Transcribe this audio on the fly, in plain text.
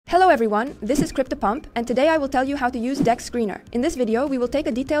Hello everyone, this is CryptoPump, and today I will tell you how to use DEX Screener. In this video, we will take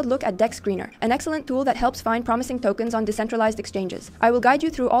a detailed look at DEX Screener, an excellent tool that helps find promising tokens on decentralized exchanges. I will guide you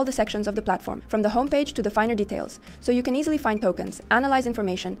through all the sections of the platform, from the homepage to the finer details, so you can easily find tokens, analyze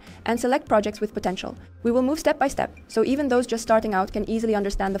information, and select projects with potential. We will move step by step, so even those just starting out can easily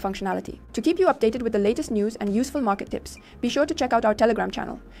understand the functionality. To keep you updated with the latest news and useful market tips, be sure to check out our Telegram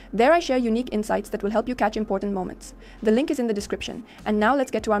channel. There I share unique insights that will help you catch important moments. The link is in the description, and now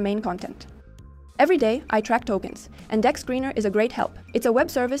let's get to our main content. Every day, I track tokens, and DEX Screener is a great help. It's a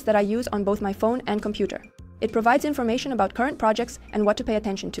web service that I use on both my phone and computer. It provides information about current projects and what to pay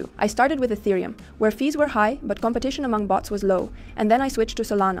attention to. I started with Ethereum, where fees were high, but competition among bots was low, and then I switched to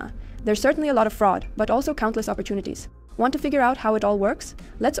Solana. There's certainly a lot of fraud, but also countless opportunities. Want to figure out how it all works?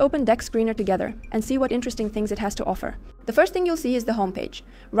 Let's open DEX Screener together and see what interesting things it has to offer. The first thing you'll see is the homepage.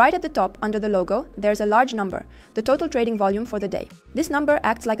 Right at the top, under the logo, there's a large number, the total trading volume for the day. This number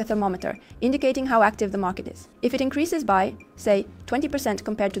acts like a thermometer, indicating how active the market is. If it increases by, say, 20%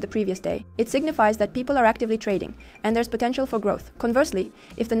 compared to the previous day, it signifies that people are actively trading, and there's potential for growth. Conversely,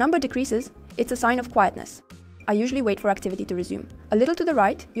 if the number decreases, it's a sign of quietness. I usually wait for activity to resume. A little to the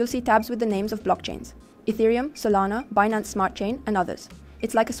right, you'll see tabs with the names of blockchains: Ethereum, Solana, Binance Smart Chain, and others.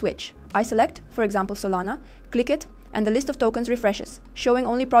 It's like a switch. I select, for example, Solana, click it, and the list of tokens refreshes, showing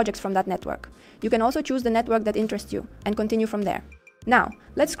only projects from that network. You can also choose the network that interests you and continue from there. Now,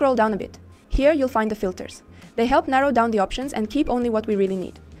 let's scroll down a bit. Here you'll find the filters. They help narrow down the options and keep only what we really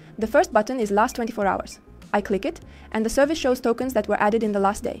need. The first button is Last 24 Hours. I click it, and the service shows tokens that were added in the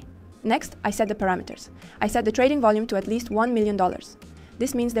last day. Next, I set the parameters. I set the trading volume to at least $1 million.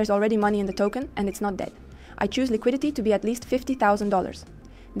 This means there's already money in the token and it's not dead. I choose liquidity to be at least $50,000.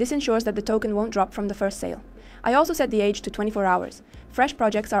 This ensures that the token won't drop from the first sale. I also set the age to 24 hours. Fresh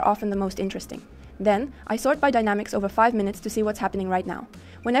projects are often the most interesting. Then, I sort by dynamics over 5 minutes to see what's happening right now.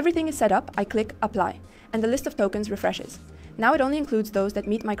 When everything is set up, I click Apply, and the list of tokens refreshes. Now it only includes those that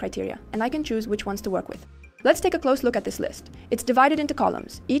meet my criteria, and I can choose which ones to work with. Let's take a close look at this list. It's divided into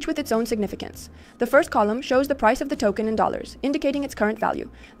columns, each with its own significance. The first column shows the price of the token in dollars, indicating its current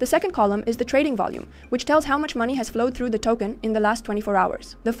value. The second column is the trading volume, which tells how much money has flowed through the token in the last 24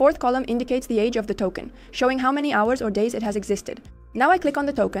 hours. The fourth column indicates the age of the token, showing how many hours or days it has existed. Now I click on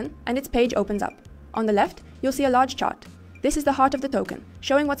the token, and its page opens up. On the left, you'll see a large chart. This is the heart of the token,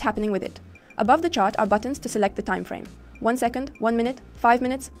 showing what's happening with it. Above the chart are buttons to select the time frame: 1 second, 1 minute, 5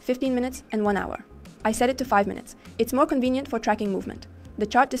 minutes, 15 minutes, and 1 hour. I set it to 5 minutes. It's more convenient for tracking movement. The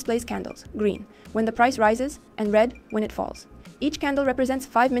chart displays candles, green, when the price rises, and red when it falls. Each candle represents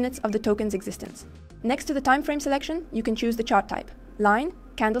 5 minutes of the token's existence. Next to the time frame selection, you can choose the chart type: line,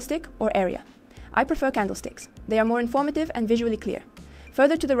 candlestick, or area. I prefer candlesticks. They are more informative and visually clear.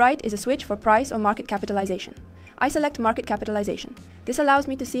 Further to the right is a switch for price or market capitalization. I select market capitalization. This allows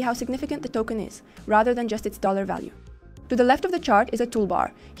me to see how significant the token is, rather than just its dollar value. To the left of the chart is a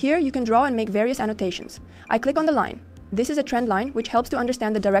toolbar. Here you can draw and make various annotations. I click on the line. This is a trend line which helps to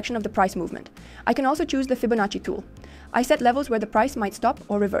understand the direction of the price movement. I can also choose the Fibonacci tool. I set levels where the price might stop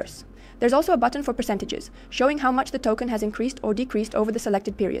or reverse. There's also a button for percentages, showing how much the token has increased or decreased over the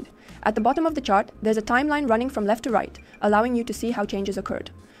selected period. At the bottom of the chart, there's a timeline running from left to right, allowing you to see how changes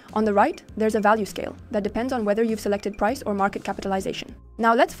occurred. On the right, there's a value scale that depends on whether you've selected price or market capitalization.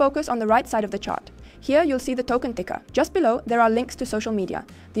 Now let's focus on the right side of the chart. Here you'll see the token ticker. Just below, there are links to social media,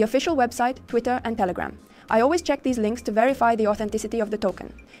 the official website, Twitter, and Telegram. I always check these links to verify the authenticity of the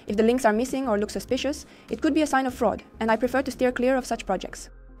token. If the links are missing or look suspicious, it could be a sign of fraud, and I prefer to steer clear of such projects.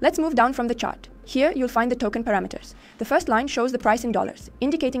 Let's move down from the chart. Here you'll find the token parameters. The first line shows the price in dollars,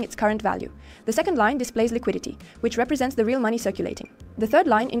 indicating its current value. The second line displays liquidity, which represents the real money circulating. The third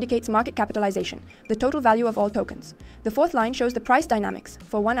line indicates market capitalization, the total value of all tokens. The fourth line shows the price dynamics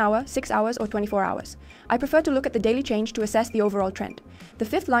for 1 hour, 6 hours, or 24 hours. I prefer to look at the daily change to assess the overall trend. The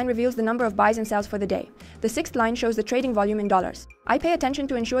fifth line reveals the number of buys and sells for the day. The sixth line shows the trading volume in dollars. I pay attention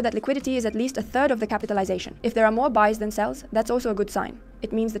to ensure that liquidity is at least a third of the capitalization. If there are more buys than sells, that's also a good sign.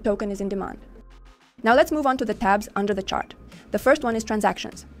 It means the token is in demand. Now let's move on to the tabs under the chart. The first one is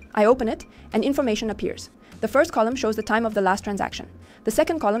Transactions. I open it, and information appears. The first column shows the time of the last transaction. The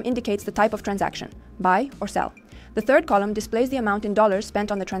second column indicates the type of transaction: buy or sell. The third column displays the amount in dollars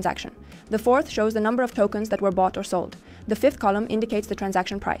spent on the transaction. The fourth shows the number of tokens that were bought or sold. The fifth column indicates the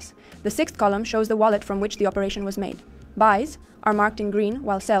transaction price. The sixth column shows the wallet from which the operation was made. Buys are marked in green,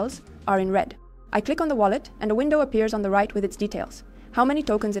 while sells are in red. I click on the wallet, and a window appears on the right with its details: how many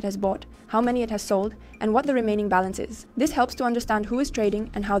tokens it has bought, how many it has sold, and what the remaining balance is. This helps to understand who is trading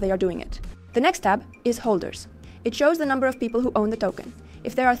and how they are doing it. The next tab is Holders. It shows the number of people who own the token.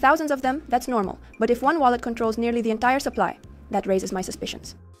 If there are thousands of them, that's normal, but if one wallet controls nearly the entire supply, That raises my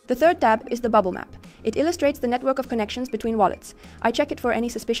suspicions. The third tab is the bubble map. It illustrates the network of connections between wallets. I check it for any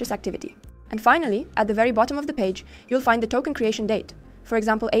suspicious activity. And finally, at the very bottom of the page, you'll find the token creation date, for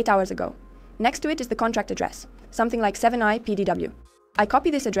example 8 hours ago. Next to it is the contract address, something like 7i_PDW. I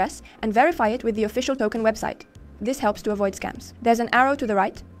copy this address and verify it with the official token website. This helps to avoid scams. There's an arrow to the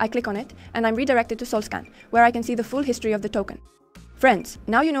right, I click on it, and I'm redirected to Solscan, where I can see the full history of the token. Friends,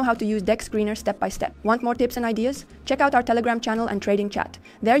 now you know how to use DEX Screener step by step. Want more tips and ideas? Check out our Telegram channel and trading chat.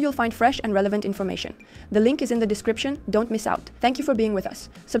 There you'll find fresh and relevant information. The link is in the description, don't miss out. Thank you for being with us.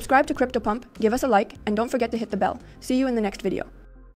 Subscribe to CryptoPump, give us a like, and don't forget to hit the bell. See you in the next video.